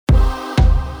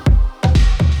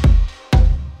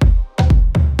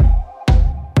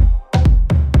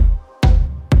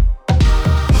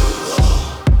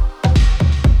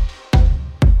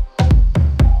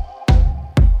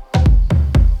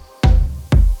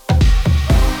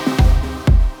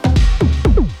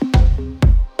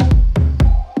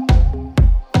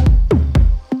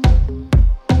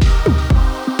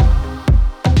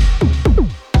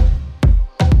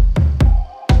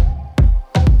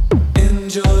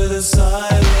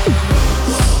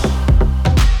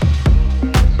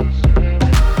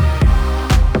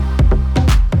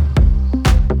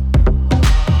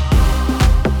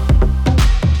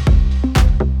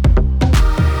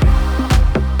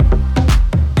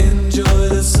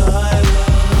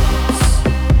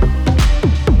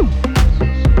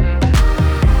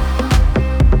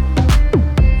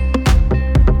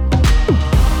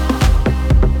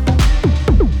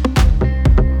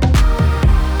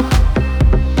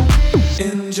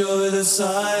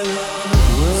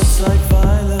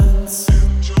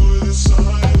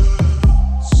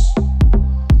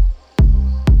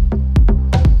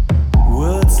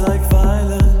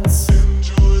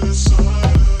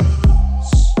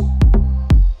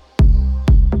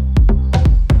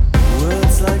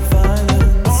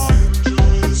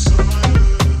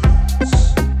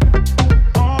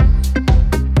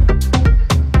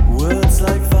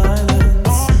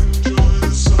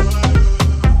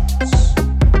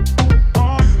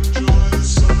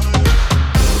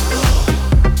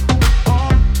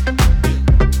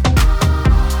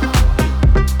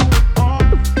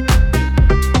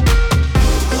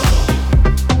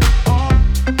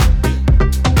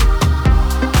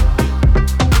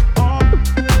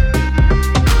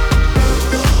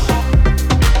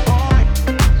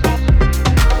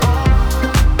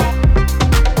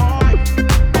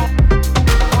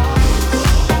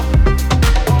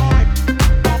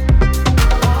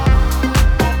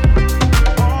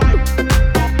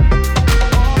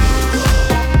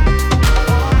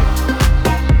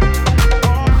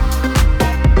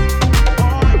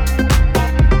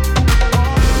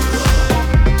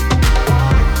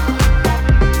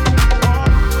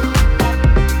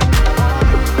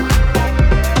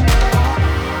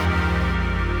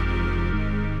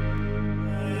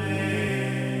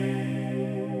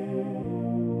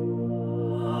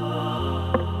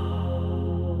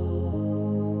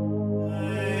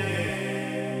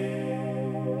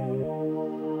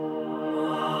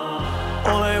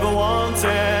all I ever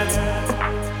wanted,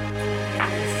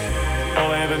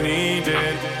 all I ever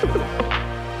needed,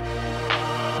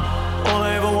 all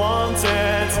I ever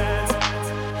wanted.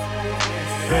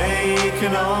 They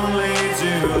can only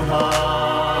do harm.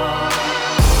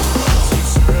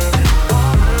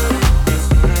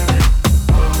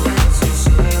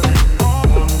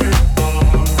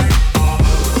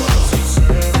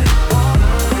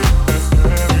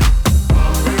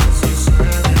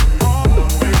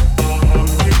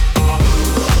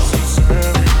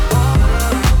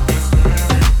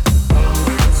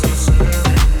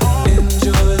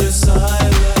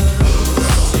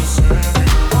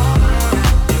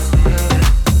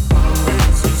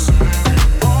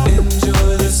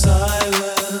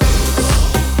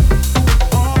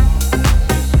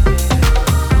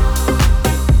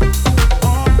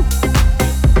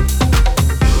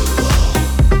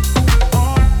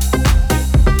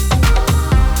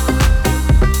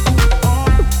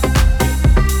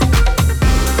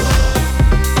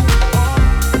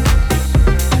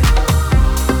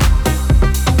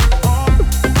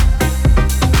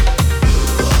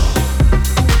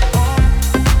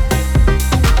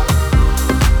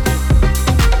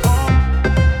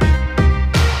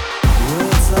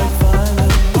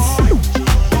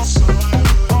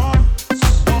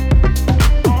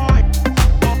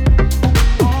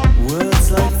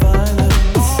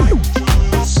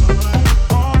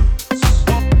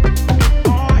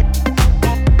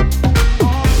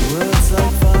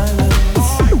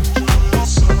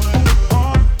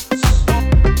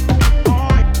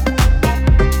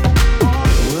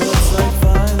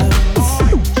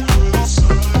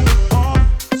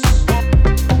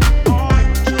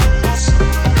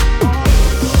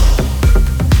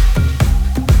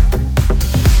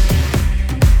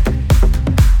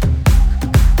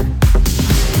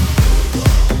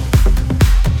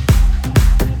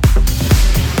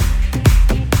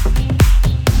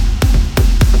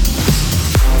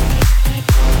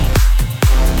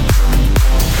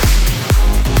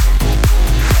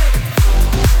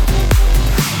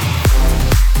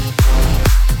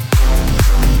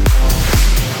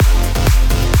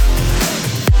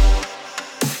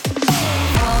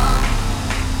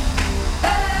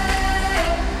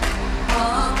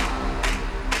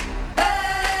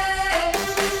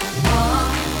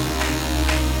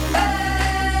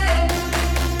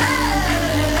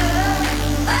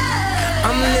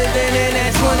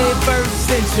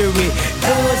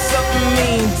 Doing something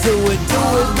mean to it. Do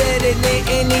it better than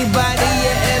anybody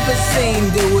you ever seen.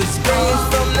 Do it. Screams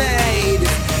from the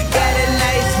haters. Got a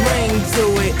nice ring to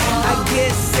it. I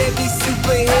guess every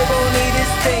superhero need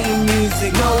his theme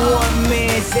music. No one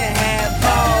man should have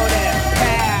all that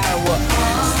power.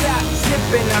 Stop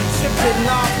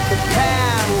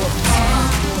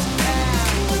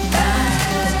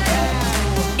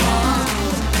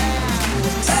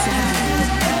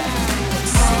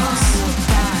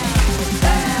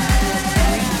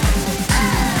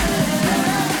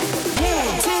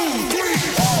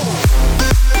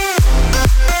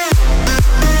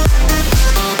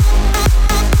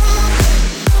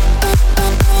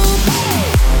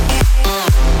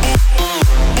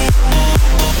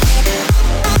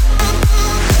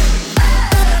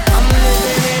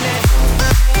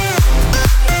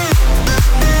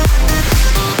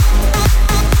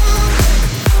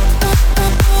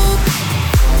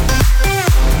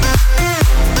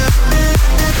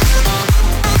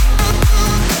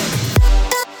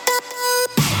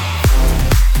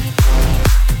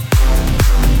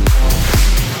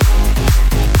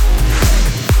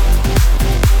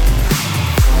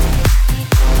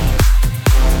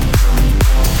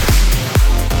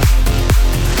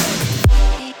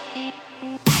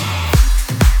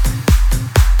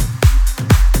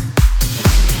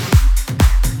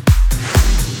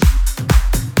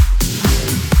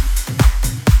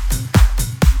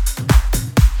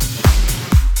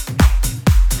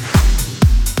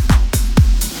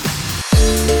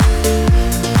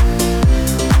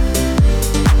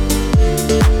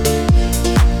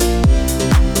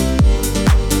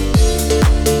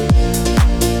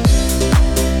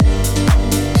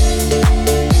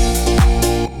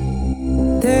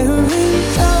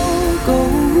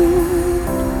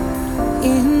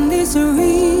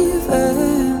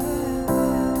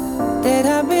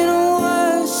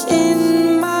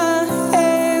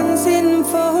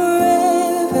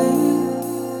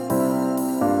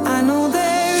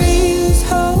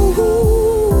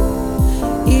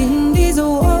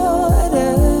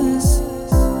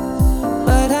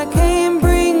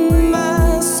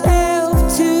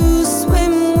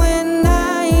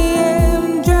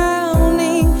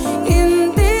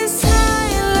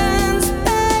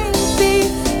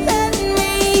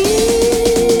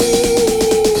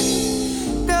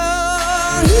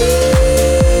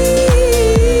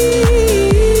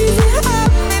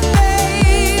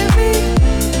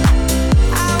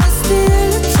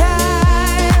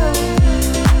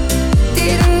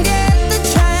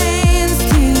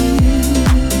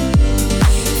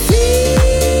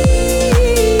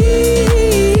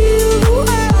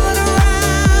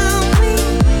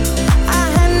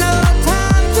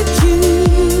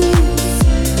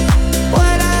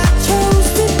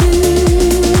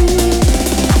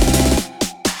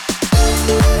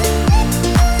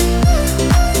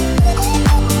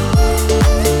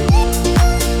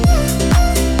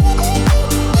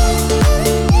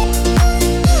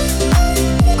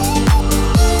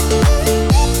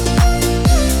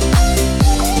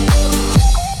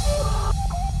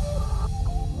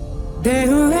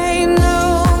There ain't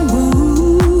no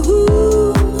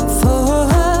room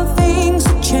for things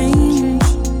to change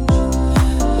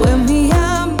when we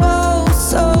are both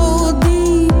so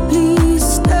deeply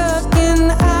stuck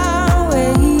in our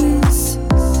ways.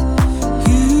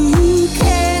 You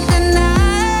can't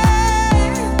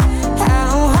deny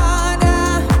how hard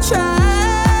I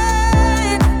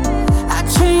tried. I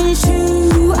changed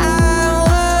who I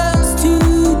was to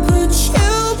put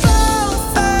you both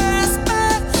first,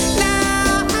 but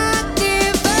now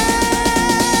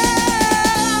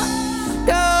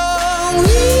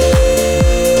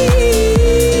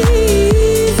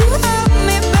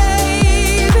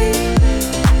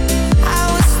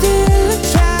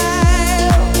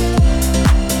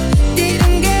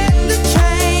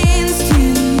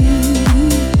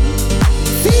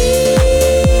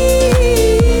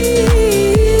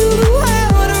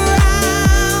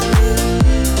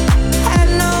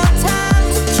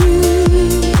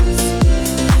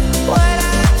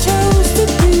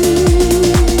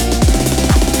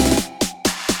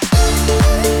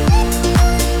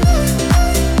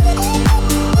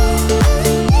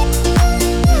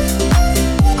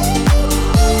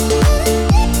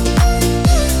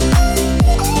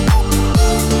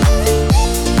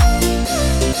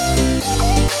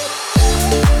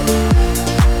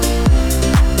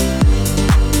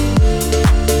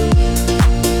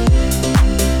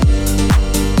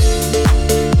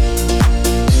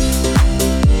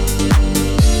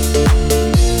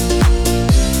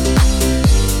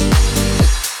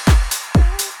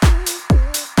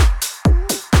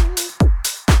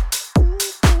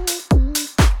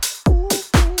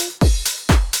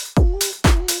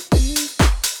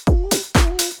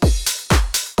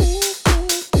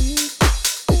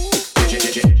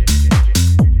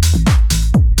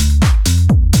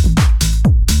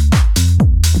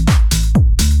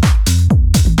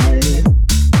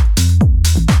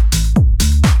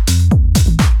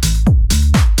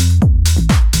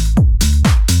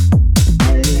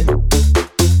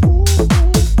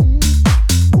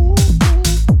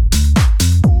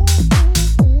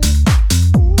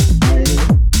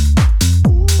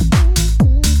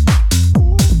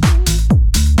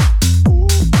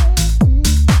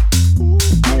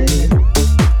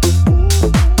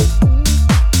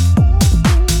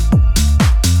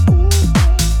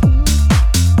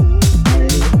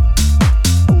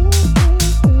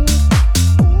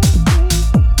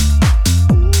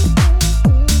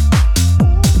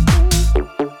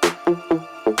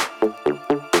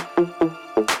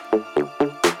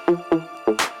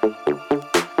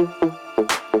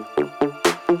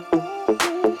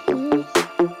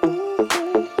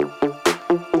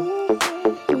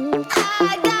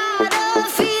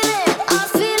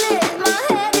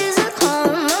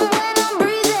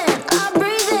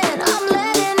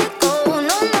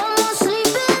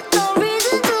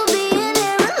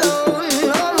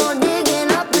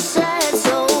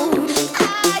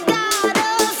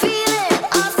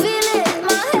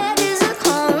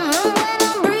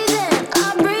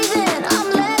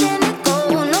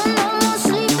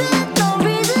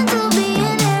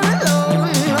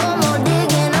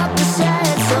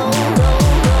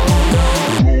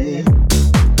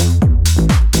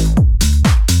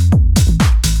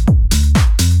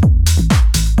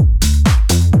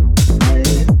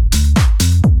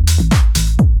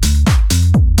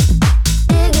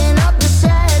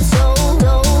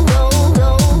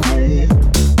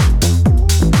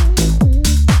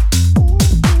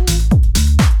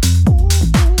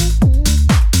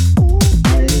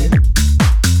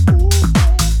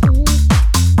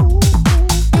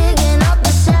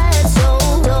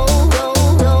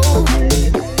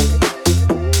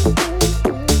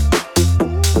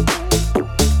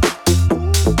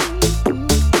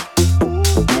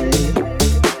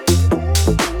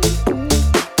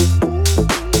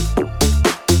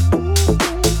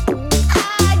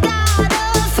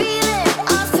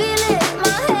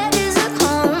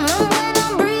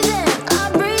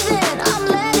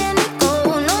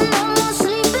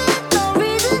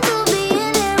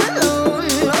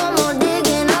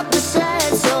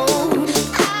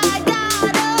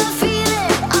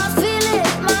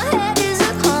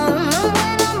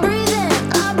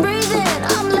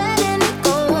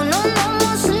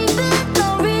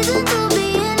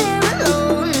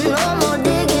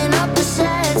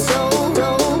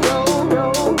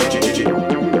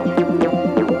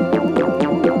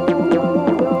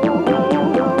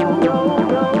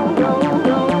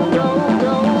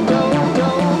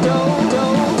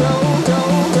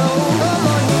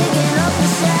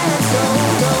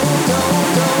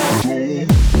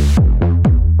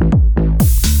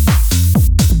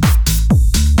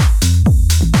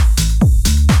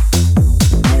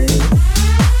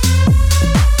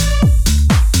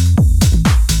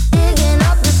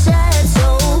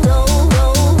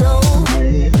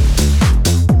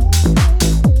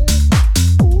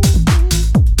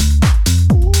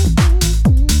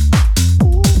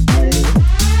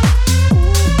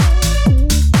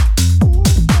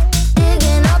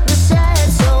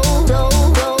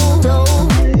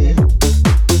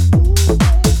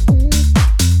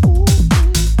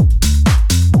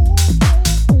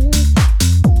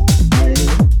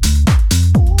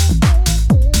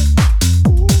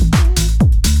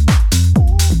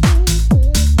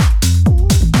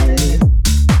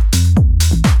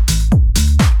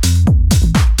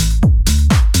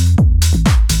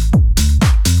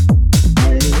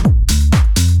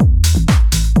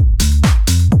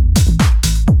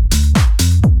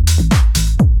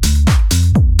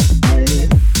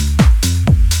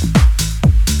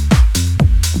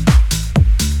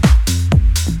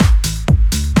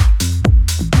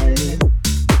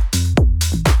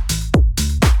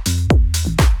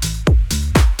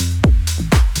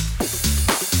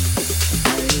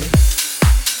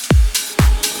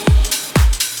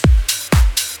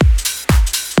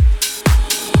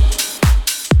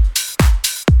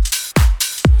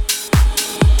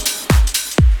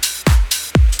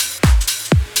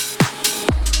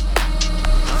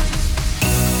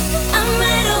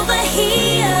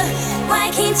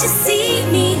you see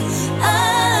me?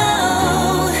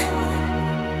 Oh,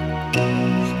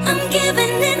 I'm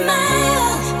giving it my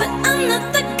all, but I'm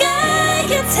not the guy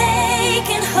you're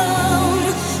taking home.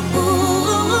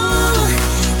 Ooh,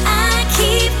 I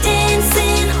keep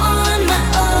dancing on my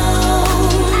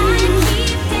own. I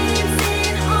keep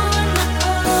dancing on my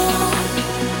own.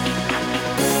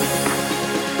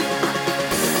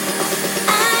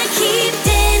 I keep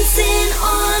dancing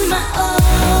on my own.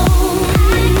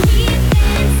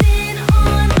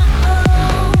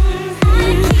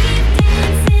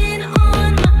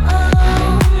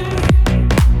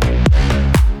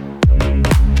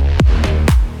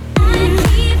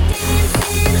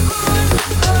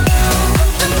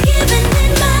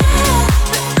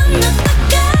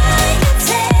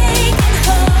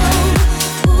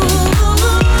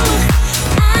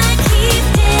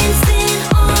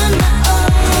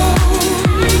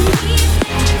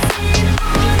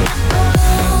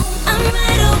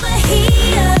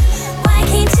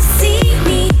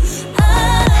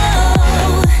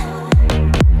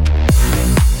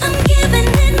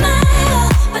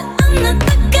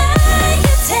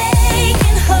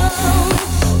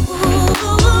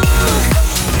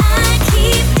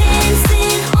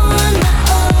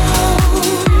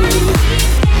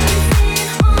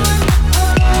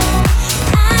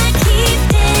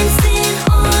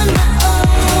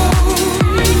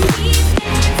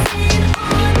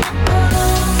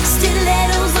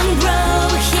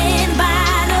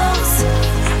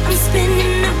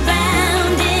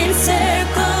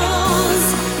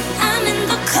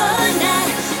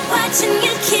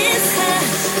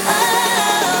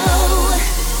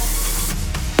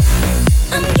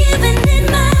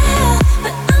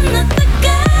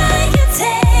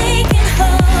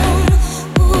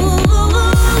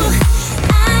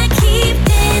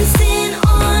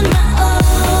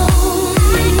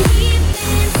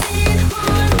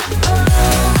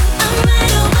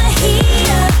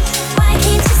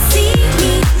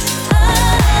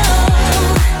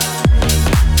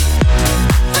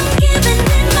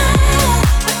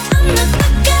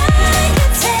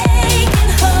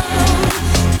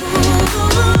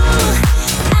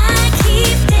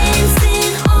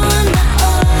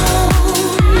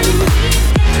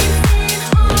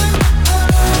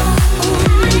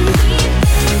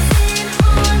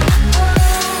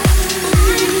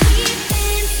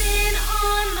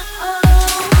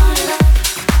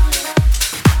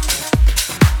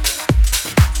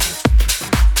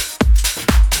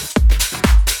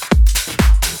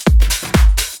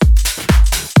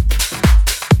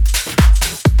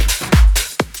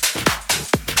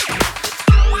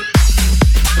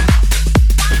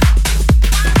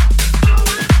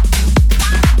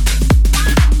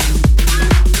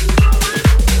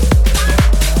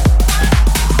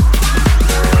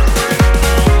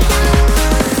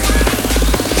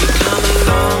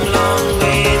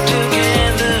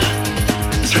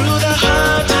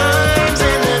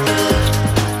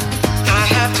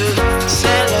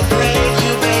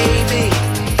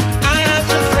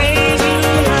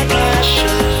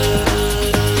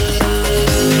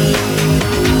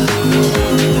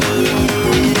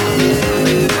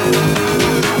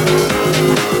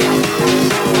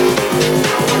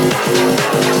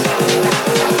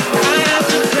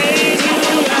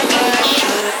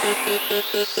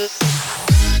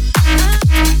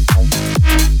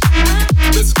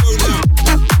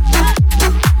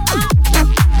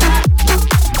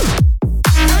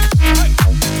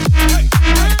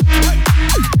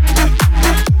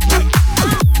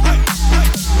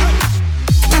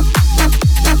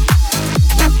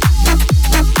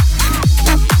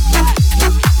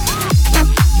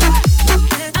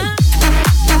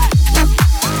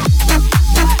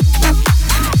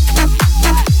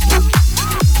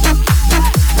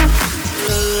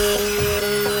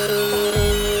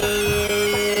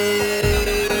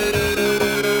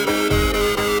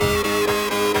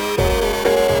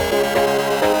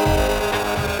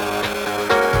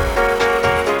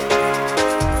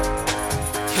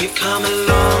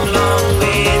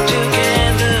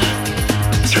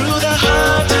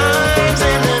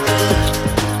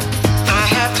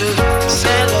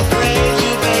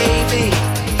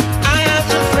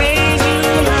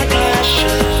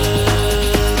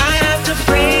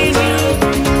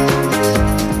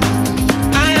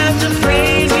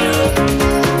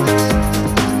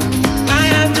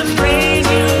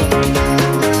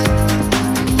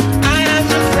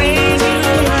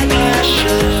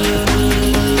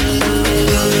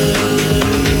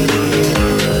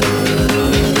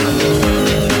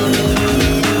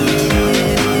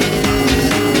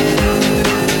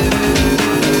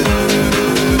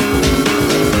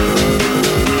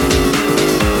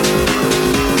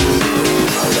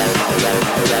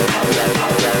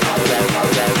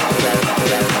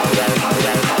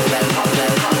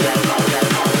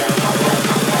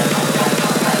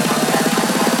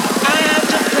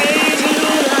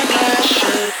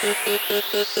 Let's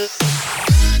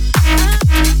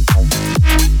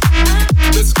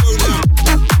go now.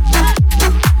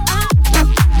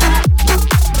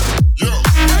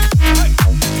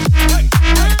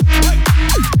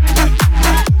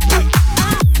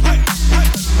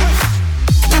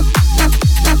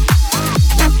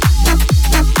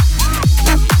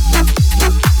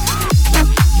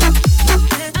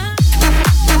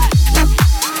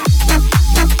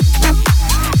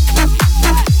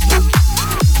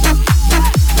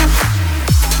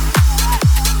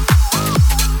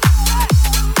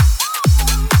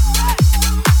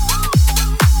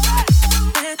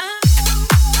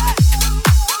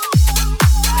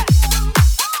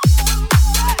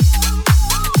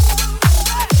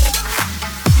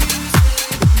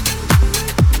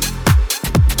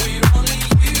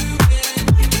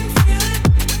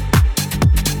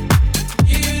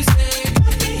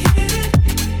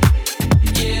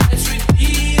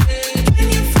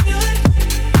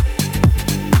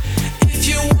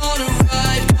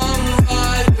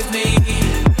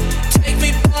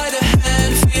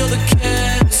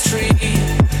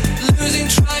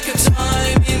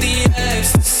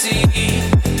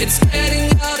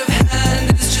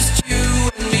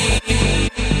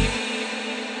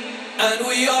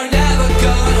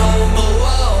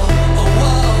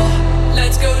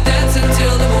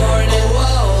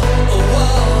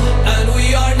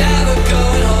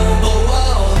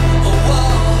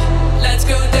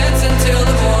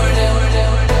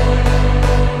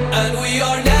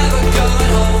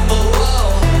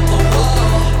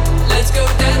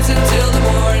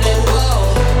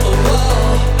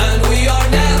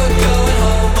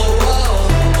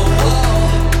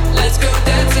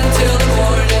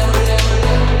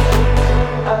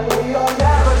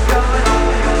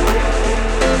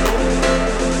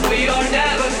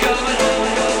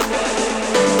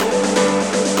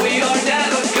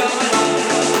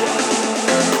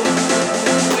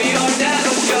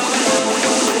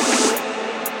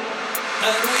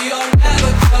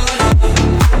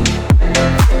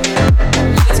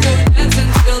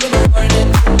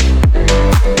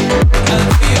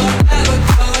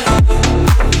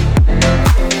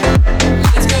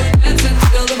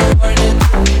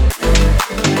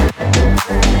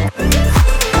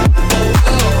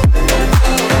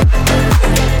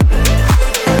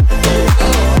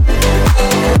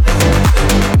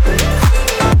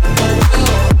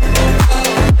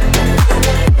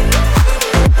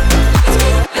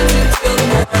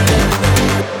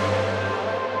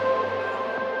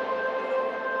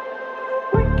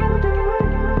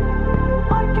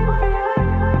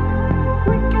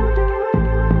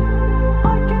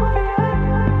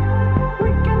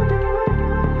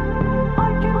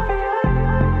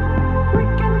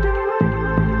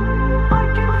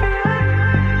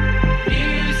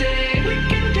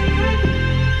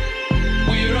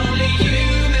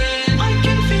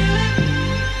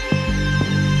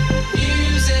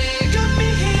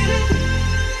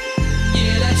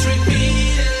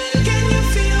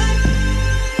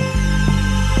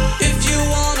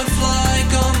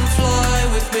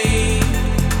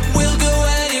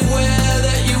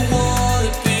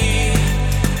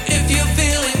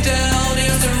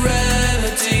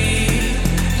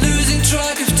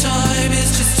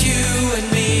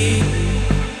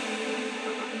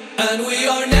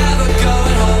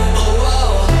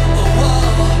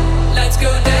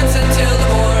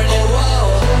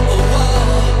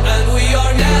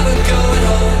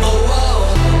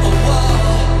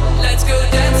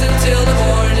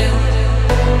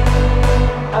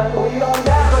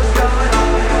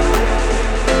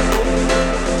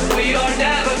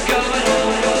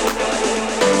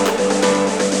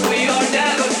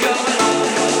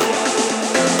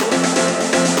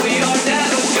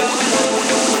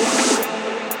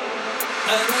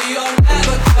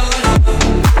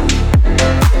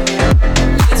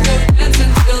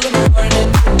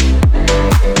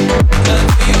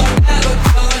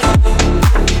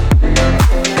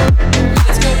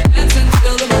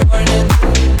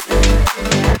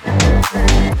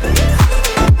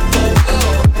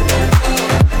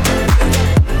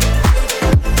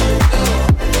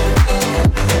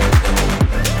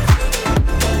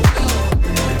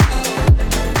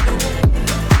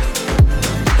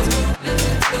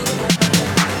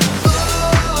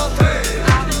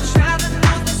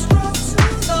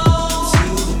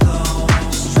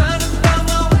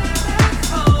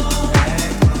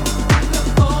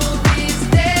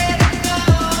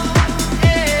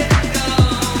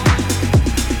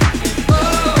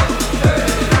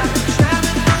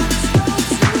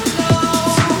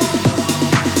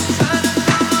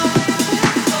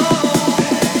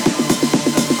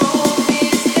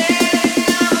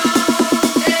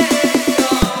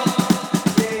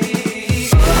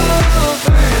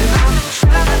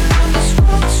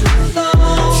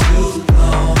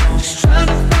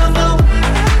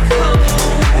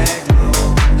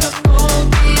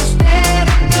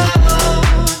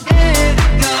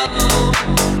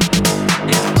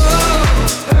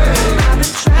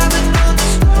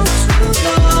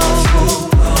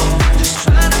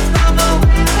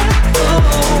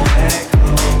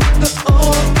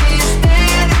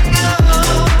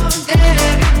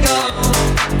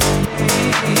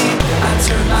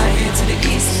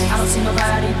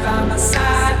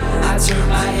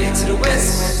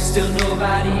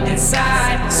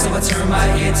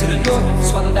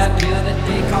 that feel that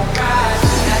they call pride.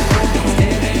 That hope is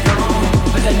dead and gone,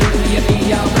 but I knew you'd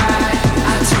be alright.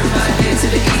 I turn my head to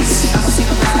the east, I don't see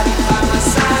nobody by my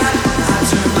side. I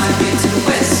turn my head to the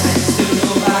west, still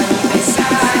nobody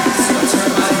beside. So I turn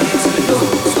my head to the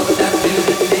north, so that feel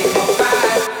that they call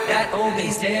pride. That hope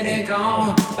is dead and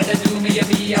gone, but I knew you'd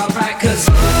be alright. 'Cause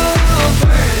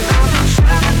over, I've been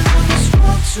trying on this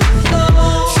road too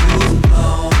long.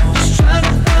 Just trying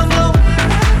to find my way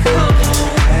back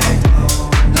home.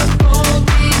 The hope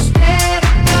is dead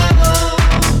and gone,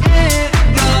 dead and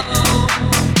gone.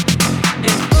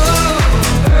 And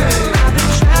over, I've been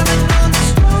traveling on this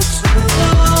road too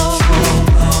long.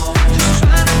 Just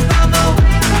trying to find my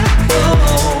way back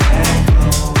home.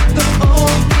 The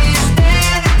hope is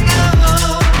dead and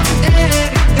gone, dead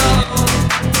and gone.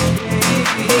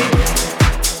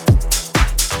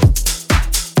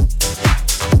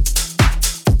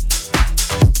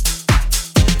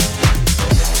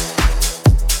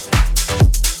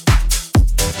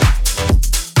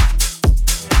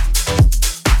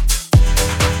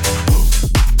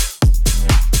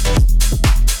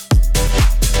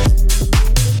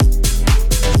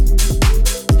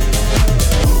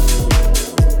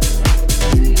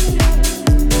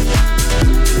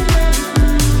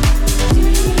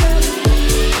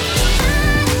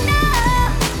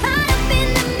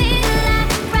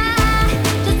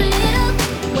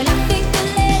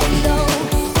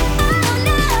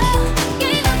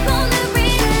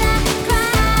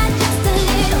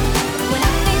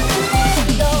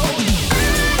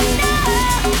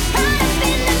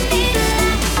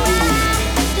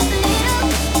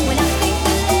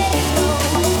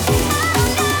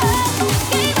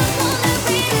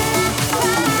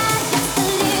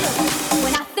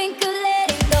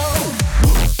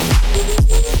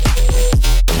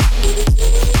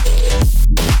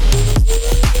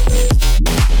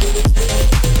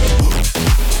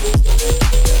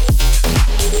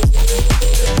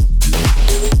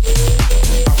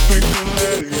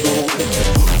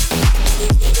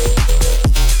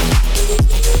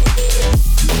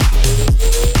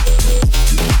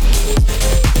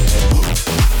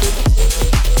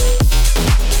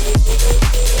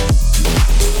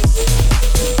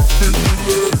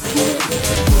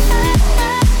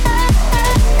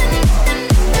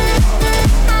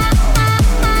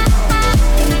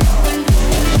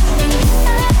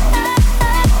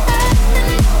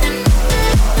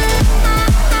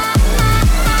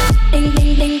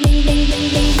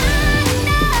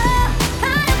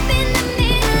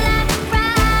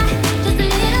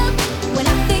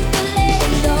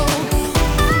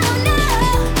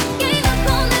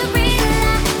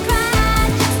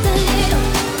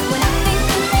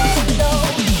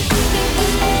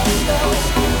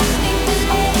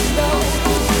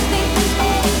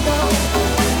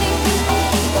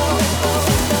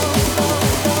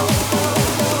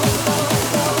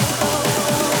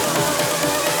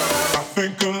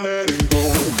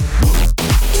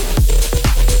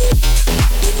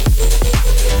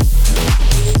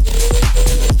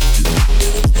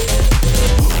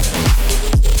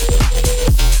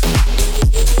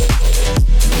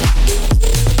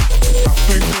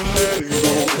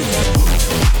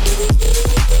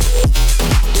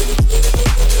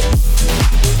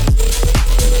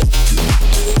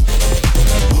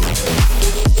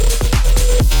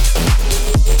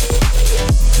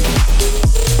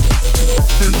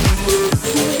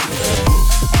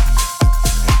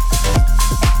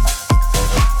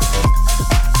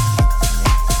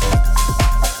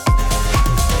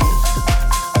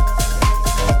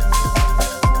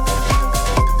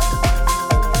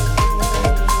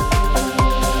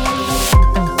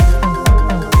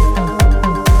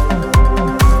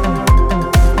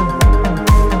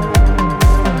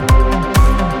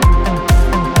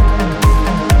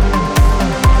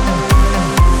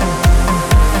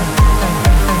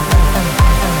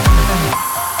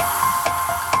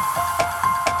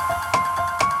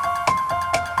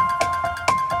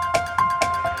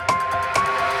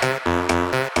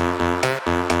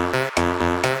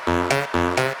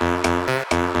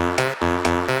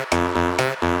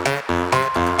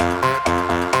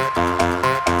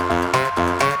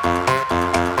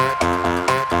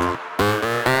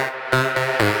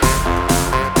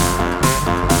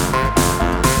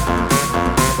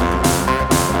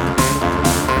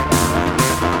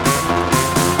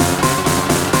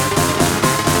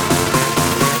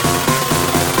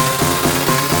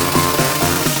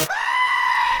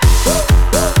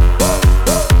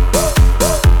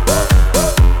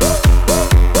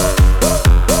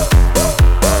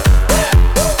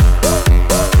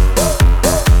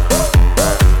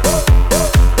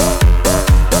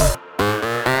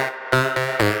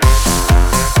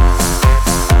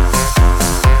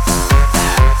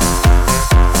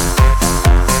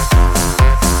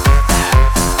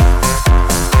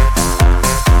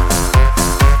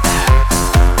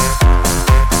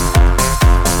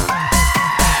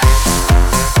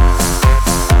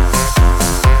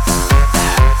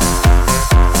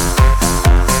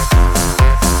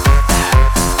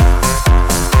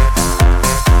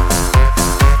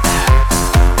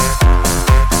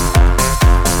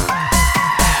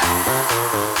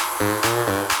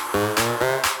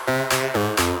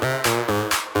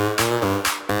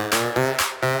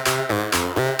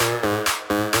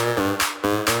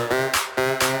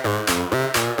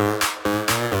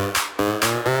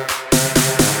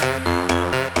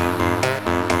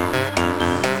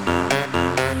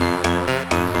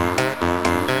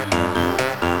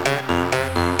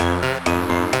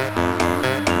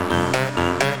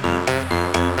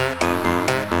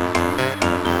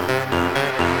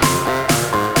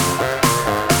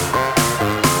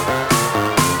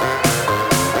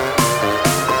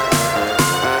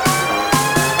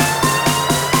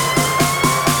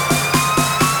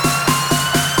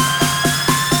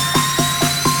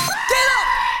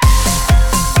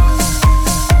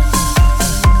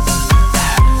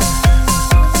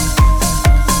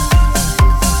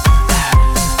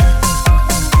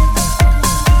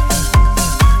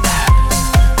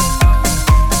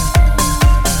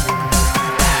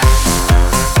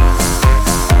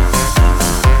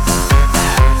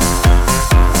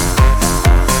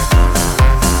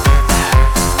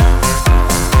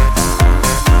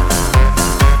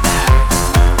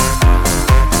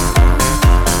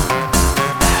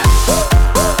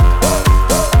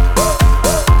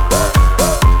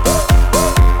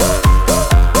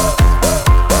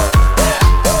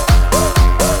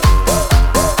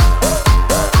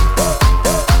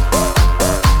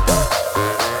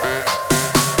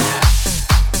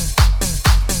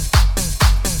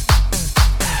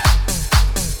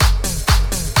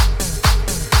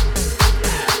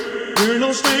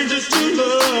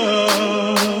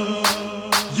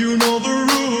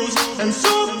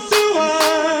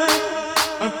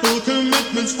 Full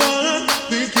commitment's what I'm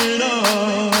thinking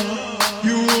of.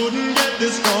 You wouldn't get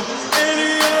this from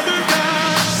any other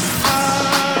guy. I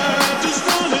just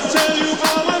wanna tell you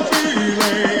how I'm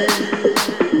feeling.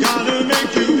 Gotta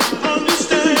make you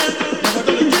understand. Never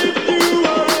gonna give you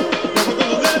up. Never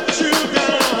gonna let you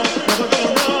down. Never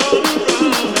gonna run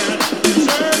around and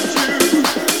desert you.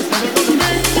 Never gonna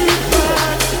make you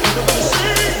cry. Never gonna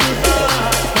say goodbye.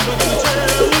 Never gonna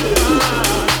tell a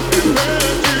lie and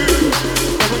hurt you.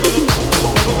 Never gonna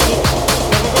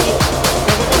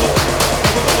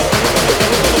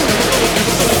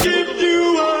give you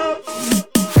up.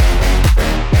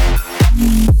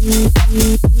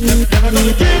 Never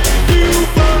gonna give you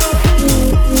up.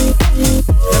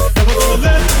 Never gonna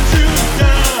let you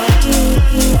down.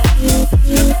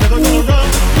 Never gonna run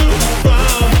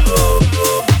around.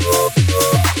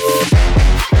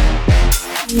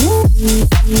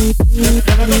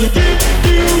 Never gonna give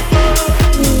you up.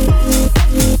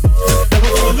 Never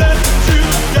gonna let you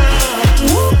down.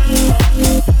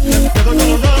 Never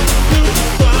gonna run around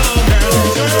and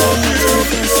desert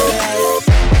you.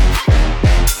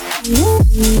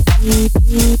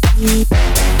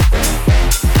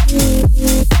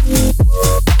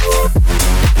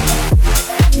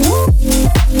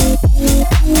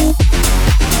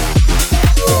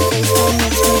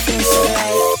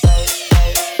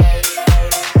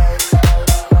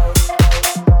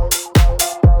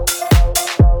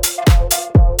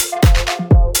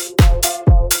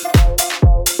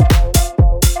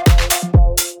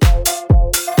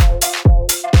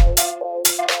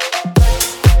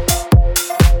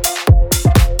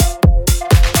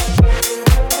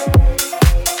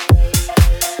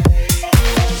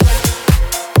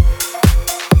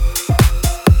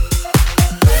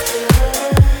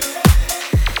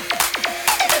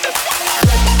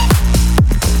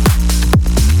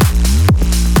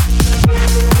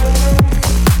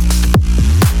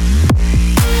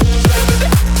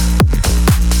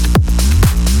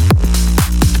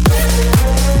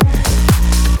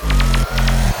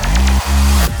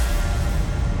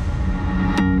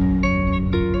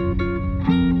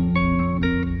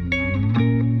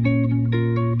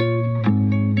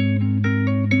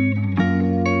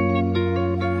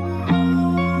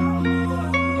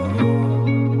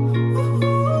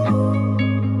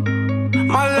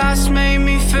 My last made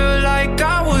me feel like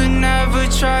I would never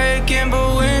try again.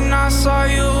 But when I saw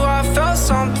you, I felt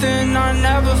something I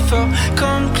never felt.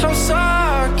 Come closer,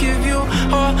 I'll give you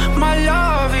all my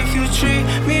love. If you treat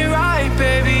me right,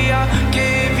 baby, I'll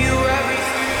give you everything.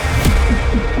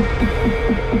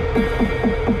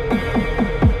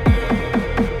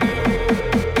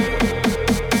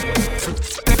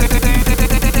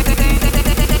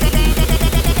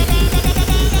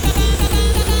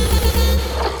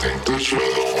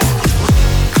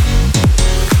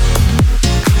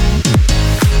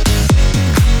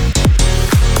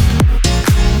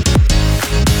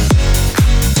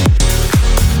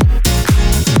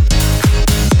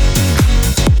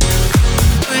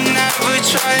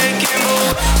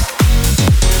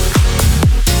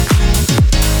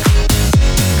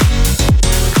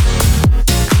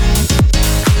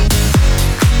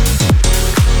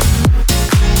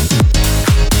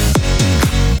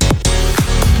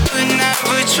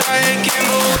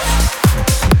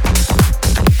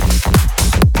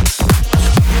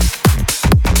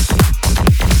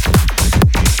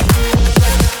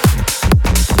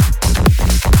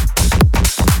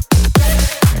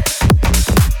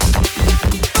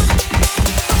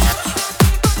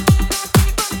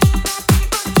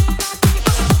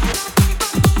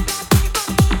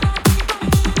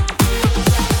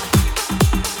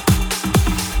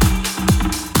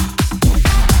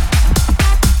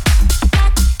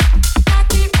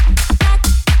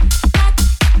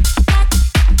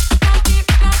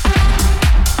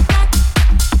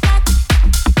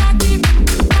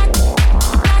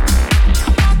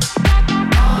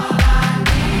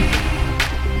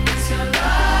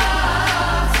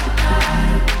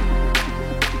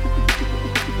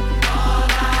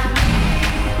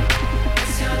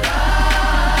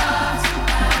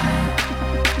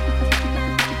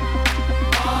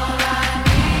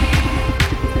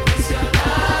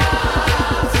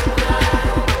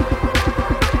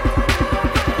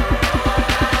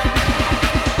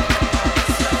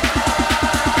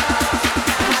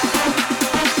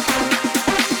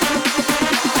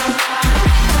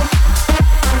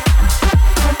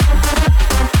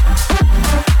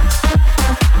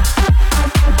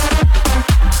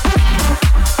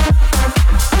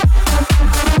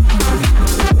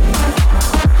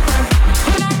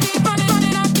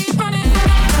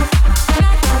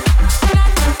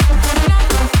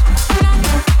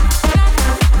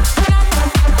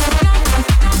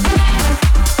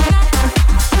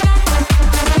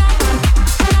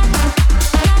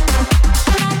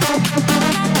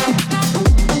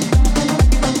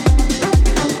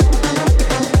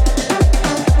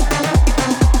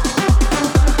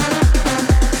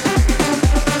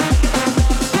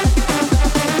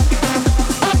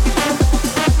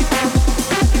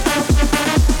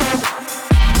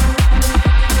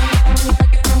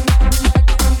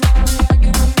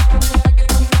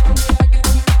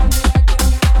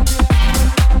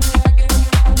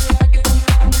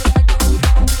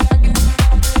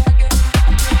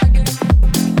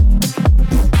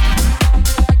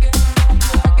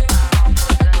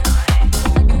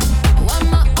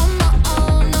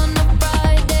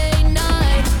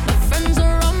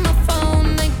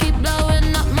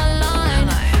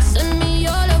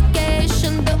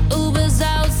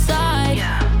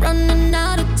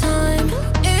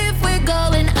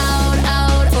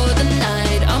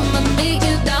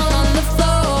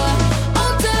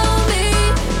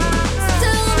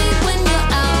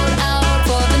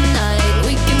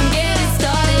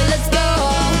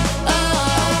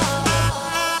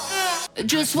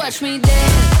 Just watch me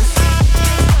dance.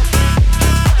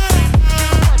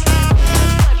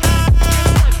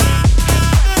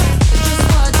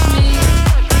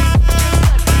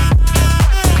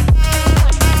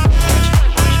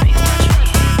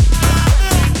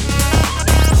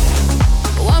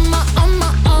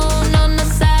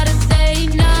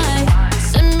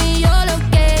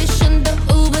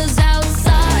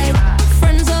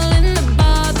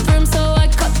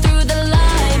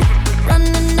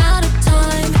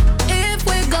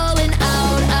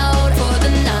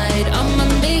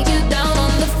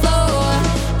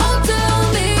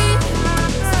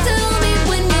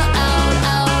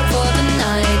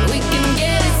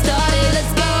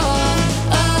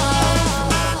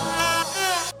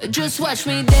 Just watch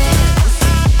me dance.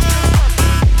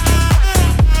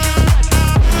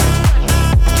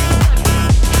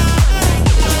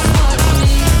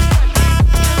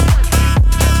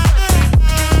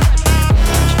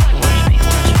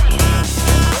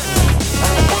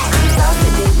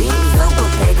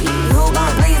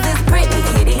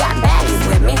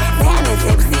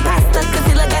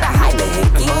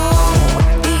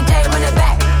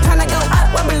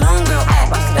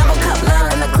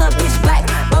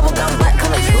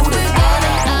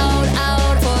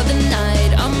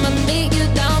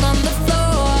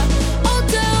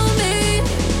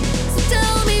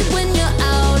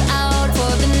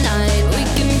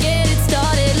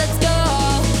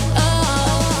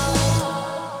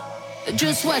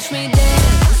 Just watch me dance.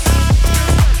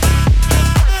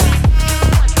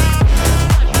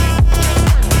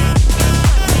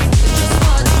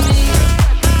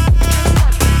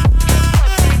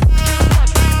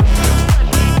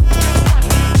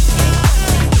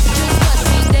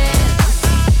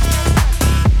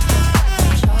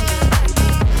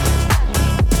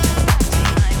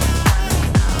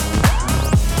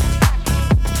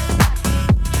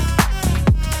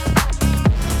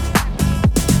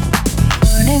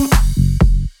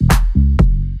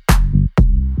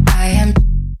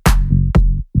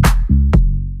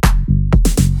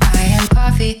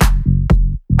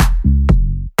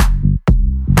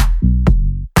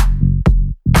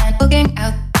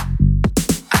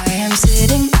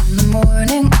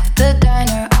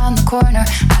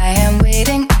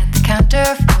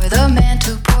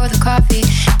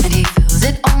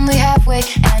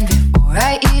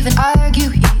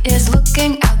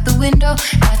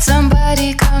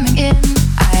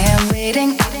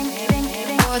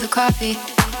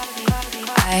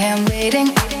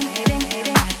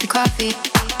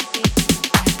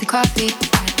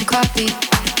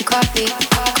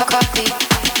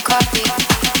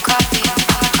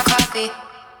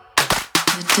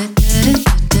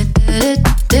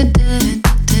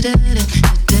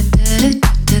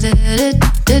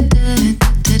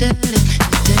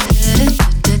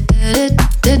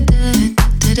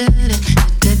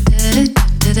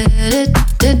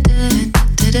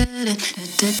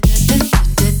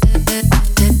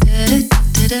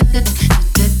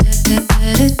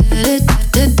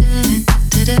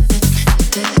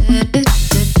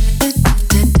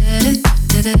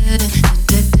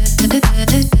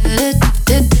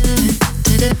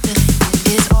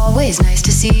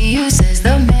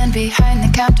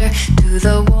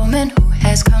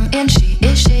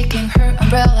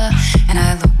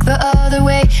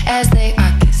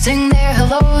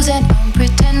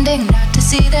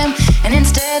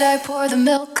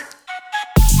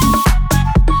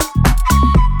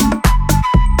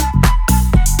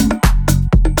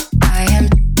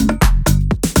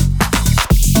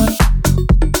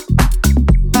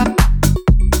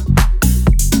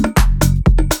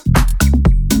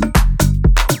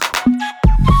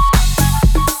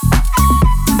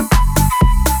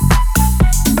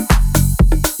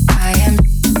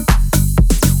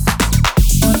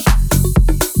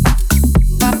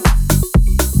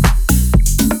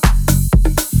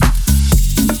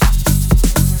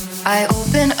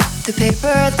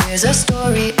 There's a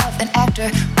story of an actor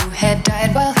who had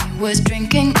died while he was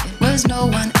drinking. It was no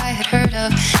one I had heard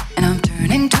of. And I'm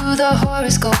turning to the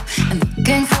horoscope and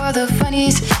looking for the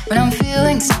funnies when I'm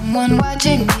feeling someone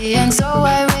watching me. And so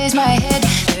I raise my head.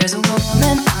 There's a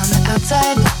woman on the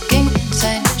outside looking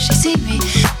inside. Does she see me?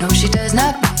 No, she does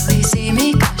not really see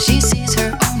me, 'cause she sees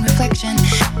her own reflection.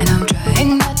 And I'm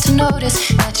trying not to notice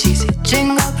that she's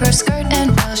hitching up her skirt,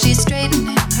 and while she's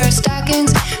straightening her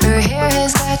stockings, her hair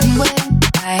has gotten wet.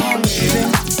 I am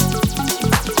waiting.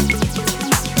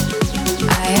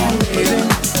 I am waiting.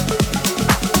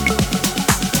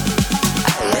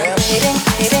 I am waiting,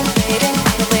 waiting, waiting,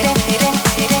 waiting, waiting, waiting,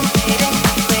 waiting, waiting,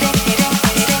 waiting, waiting,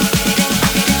 waiting,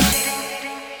 waiting.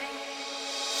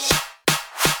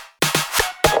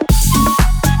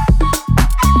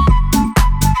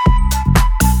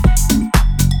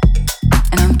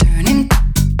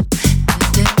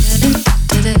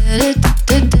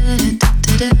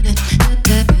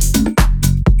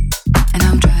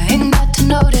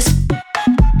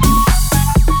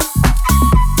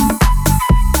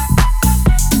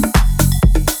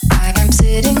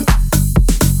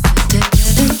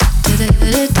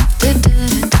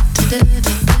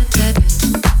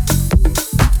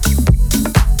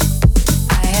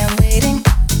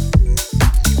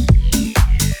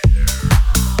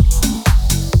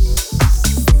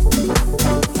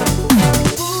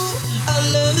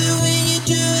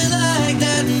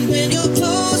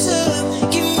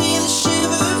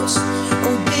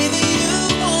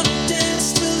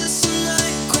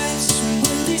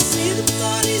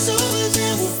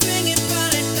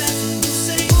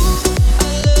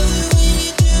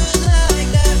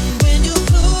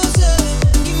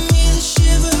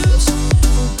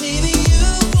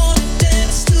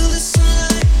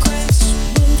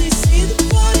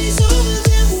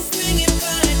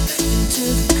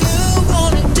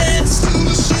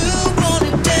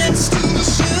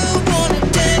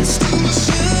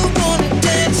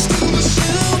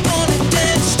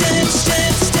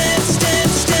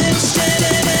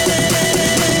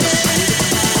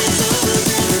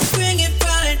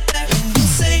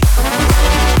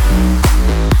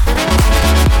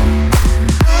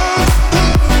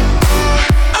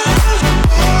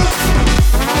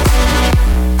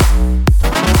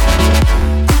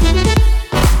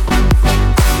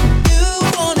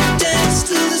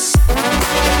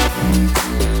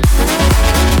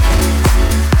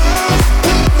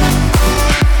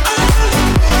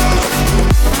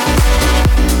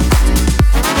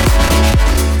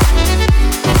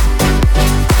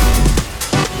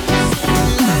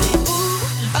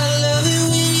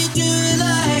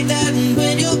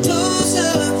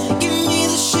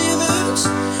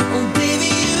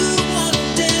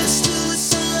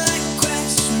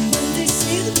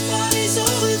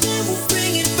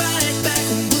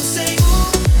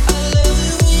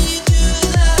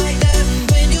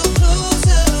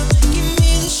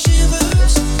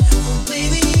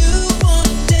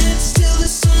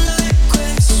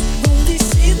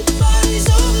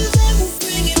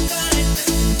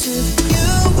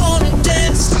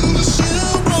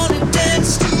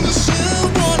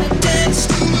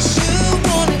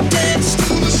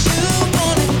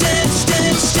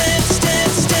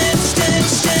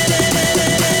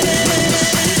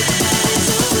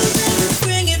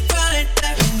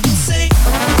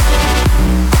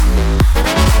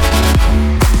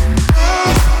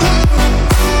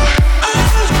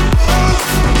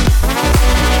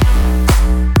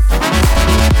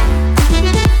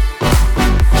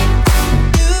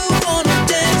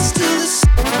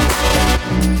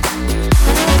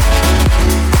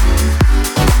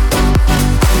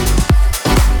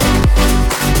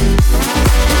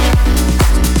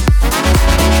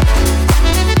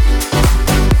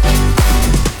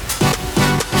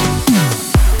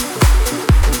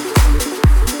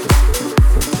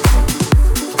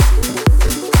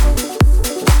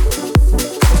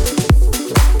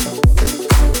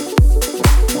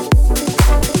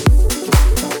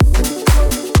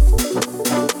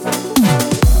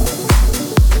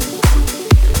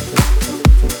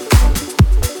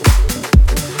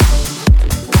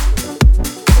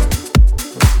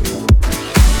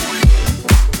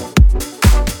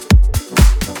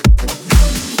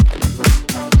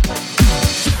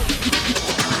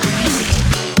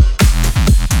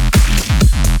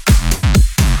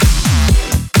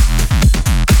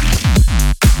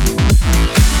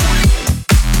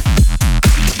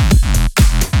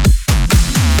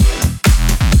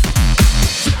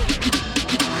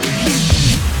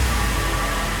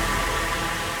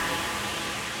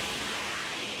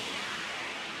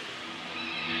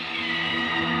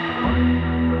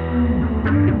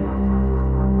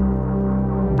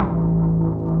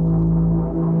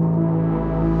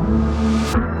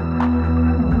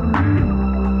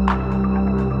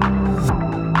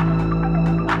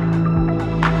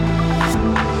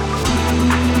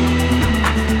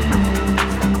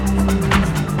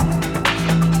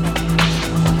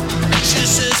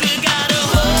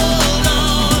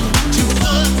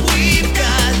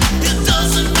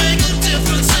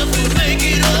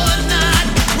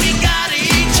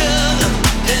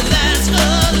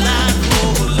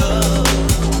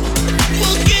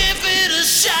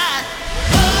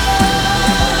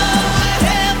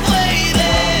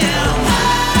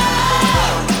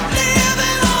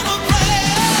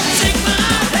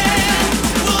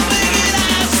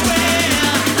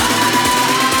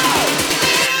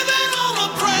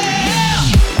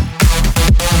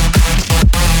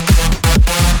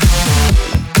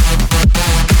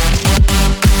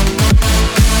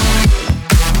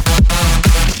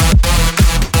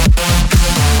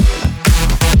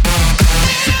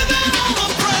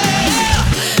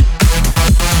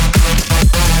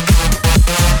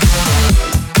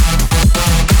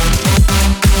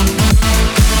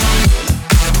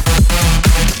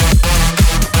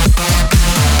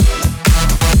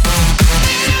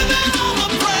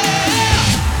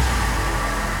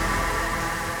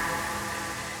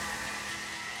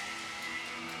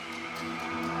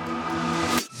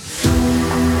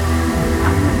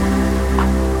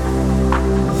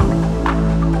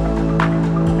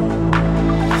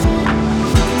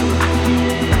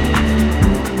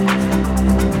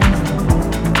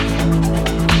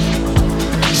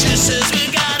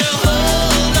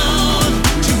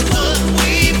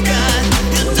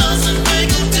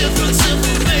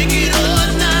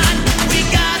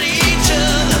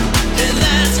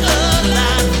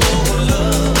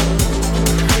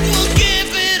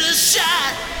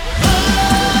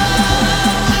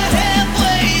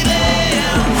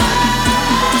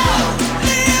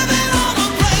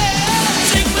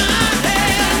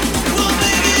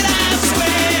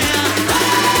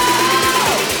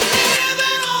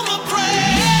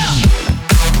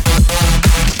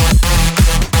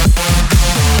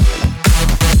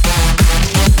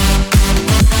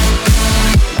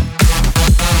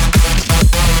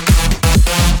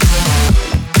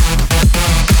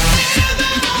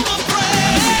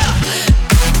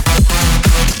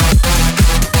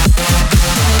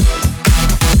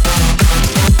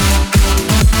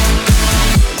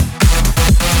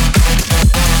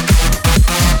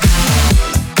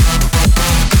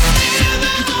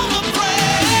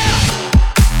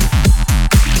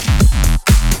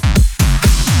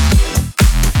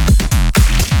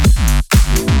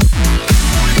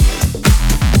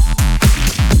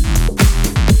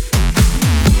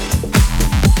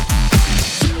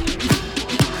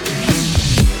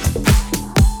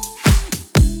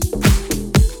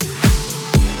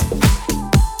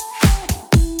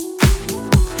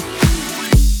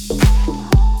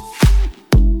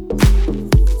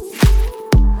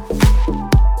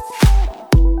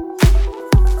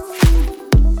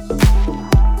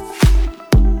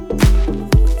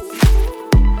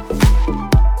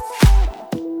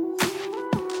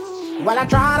 Well, I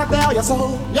try to tell you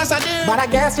so. Yes, I did. But I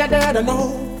guess you didn't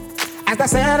know. As they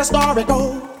say the story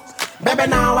goes, baby,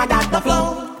 now I got the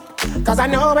flow. Cause I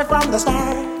know it from the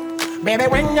start. Baby,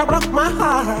 when you broke my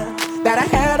heart, that I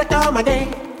had to come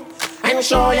again and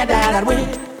show you that I'd win.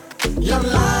 You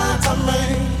lied to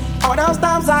me. All those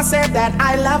times I said that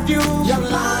I loved you. You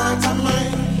lied to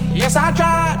me. Yes, I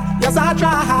tried. Yes, I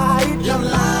tried. You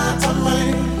lied to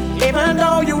me. Even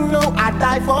though you know I'd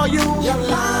die for you. You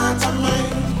lied to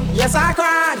me. Yes, I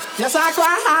cried. Yes, I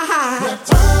cried.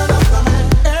 Return of the man.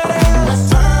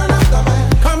 Return of the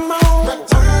man. Come on.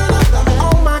 Return of the man.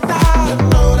 Oh my God. You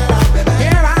know that I'll be back.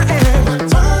 Here I am.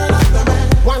 Return of the man.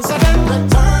 Once again.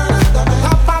 Return of the man.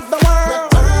 Top of the world.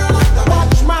 Return of the man.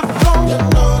 Watch my flow. You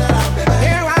know that I'll be back.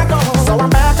 Here I go. So I'm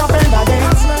back up in the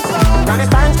dance. Got it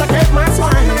times to kick my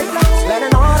swine.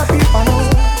 Letting all the people know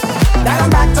that I'm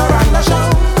back to run the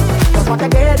show. Cause what they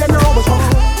did, you know was wrong.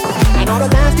 And all the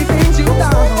nasty things you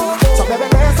done. So baby,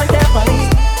 listen carefully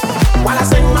while I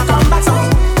sing my comeback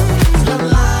song. You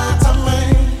lied to me.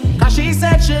 Cause she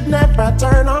said she'd never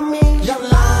turn on me. You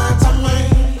lied to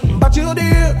me. But you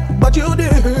did, but you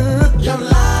did. You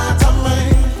lied to me.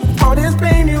 All this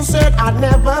pain you said I'd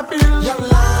never feel. You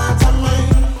lied to me.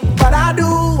 But I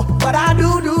do,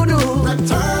 do.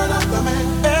 Return of the man.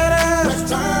 It is.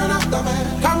 Return of the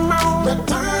man. Come on.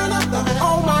 Return of the man.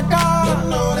 Oh my God. You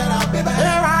know that I'll be back.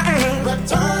 Here I am.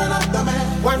 Return of the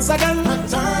man. Once again.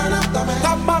 Return of the man.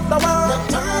 Top of the world.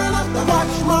 Return of the man.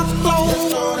 Watch my flow. You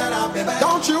know that I'll be back.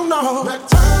 Don't you know?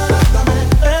 Return of the man.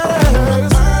 It is.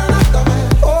 Return of the man.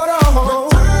 Hold on.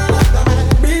 Return of the man.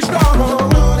 Be strong. You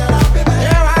know that I'll be back.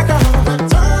 Here I go.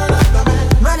 Return of the man.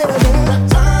 My little man.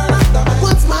 Return of the man.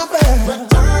 What's my bad?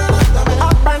 Return of the man.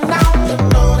 Up and down. You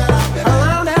know that I'll be back.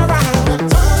 Around and around.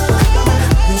 Return of the man.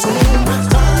 Yes it is.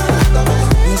 Return of the man.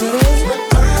 Yes it is.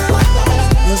 Return of the man.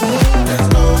 Yes it is. You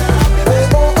know that I'll be back.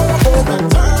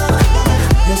 Return of the man.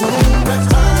 Yes it is.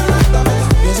 Return of the man.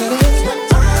 Yes it is.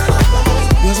 Return of the man.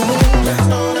 Yes it is. You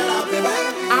know that I'll be back.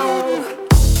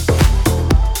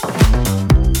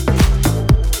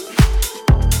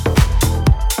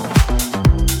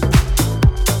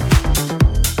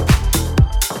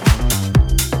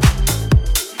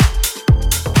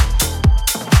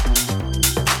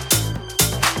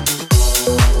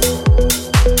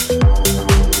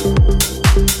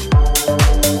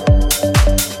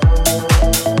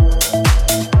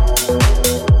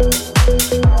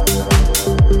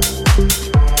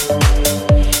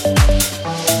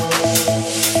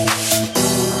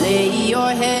 Lay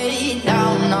your head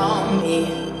down on me.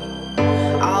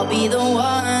 I'll be the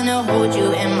one to hold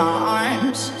you in my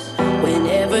arms.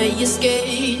 Whenever you're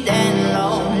scared and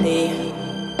lonely,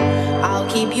 I'll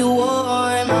keep you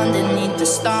warm underneath the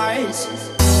stars.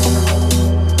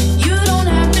 You don't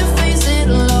have to face it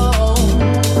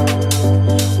alone.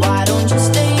 Why don't you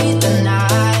stay the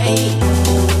night?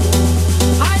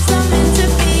 Hearts not meant to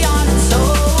be on its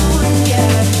own,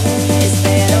 yeah. It's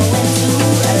better when two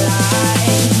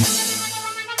alive.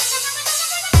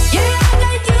 Yeah, I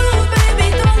got you, baby,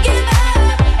 don't give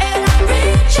up. And I'm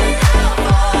reaching out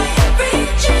for you,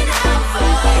 reaching out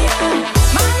for you.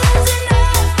 My love's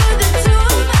enough for the two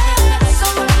of us, so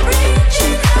I'm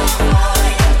reaching out for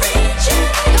you, reaching.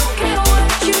 Don't care what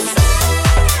you say,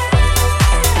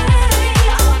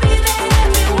 I'll be there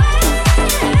every way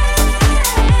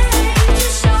to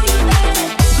show you that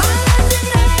my love's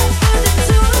enough for the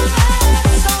two of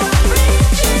us, so I'm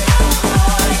reaching out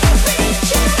for you,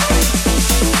 reaching.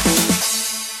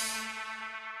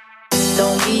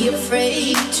 Don't be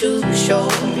afraid to show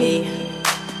me.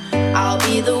 I'll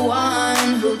be the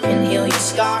one who can heal your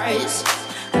scars.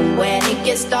 And when it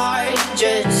gets dark,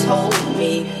 just hold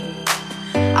me.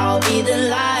 I'll be the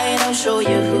light, I'll show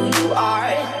you who you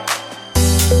are.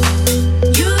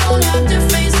 You don't have to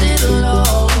face it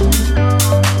alone.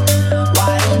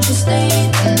 Why don't you stay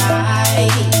the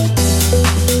night?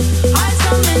 Hearts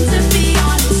not meant to be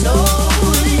on its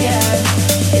own,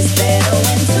 yeah. It's better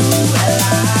when two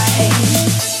alive.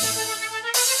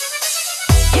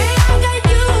 Yeah, I got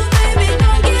you, baby,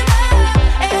 don't give up.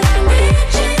 And I'm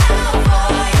reaching out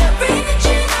for you,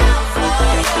 reaching out for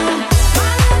you.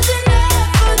 My love's enough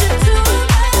for the two of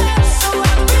us, so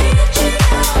I'm reaching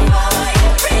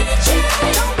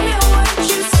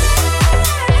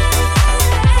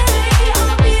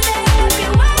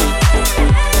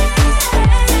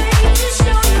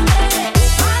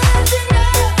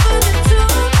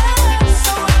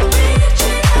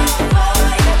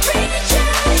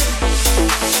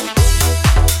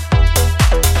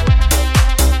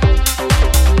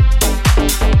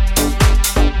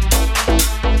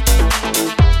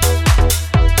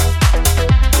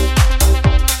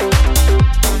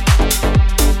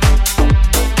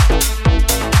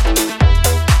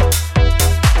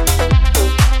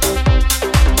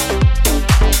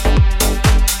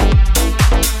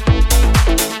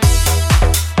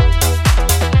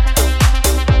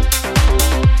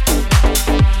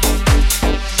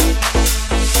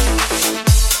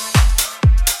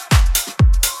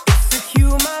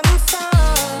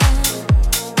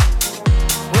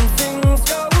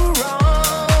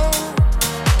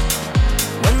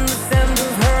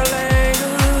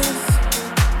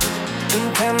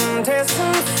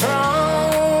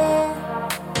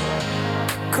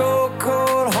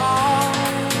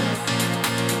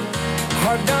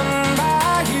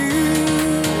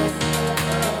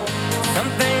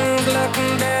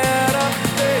looking down.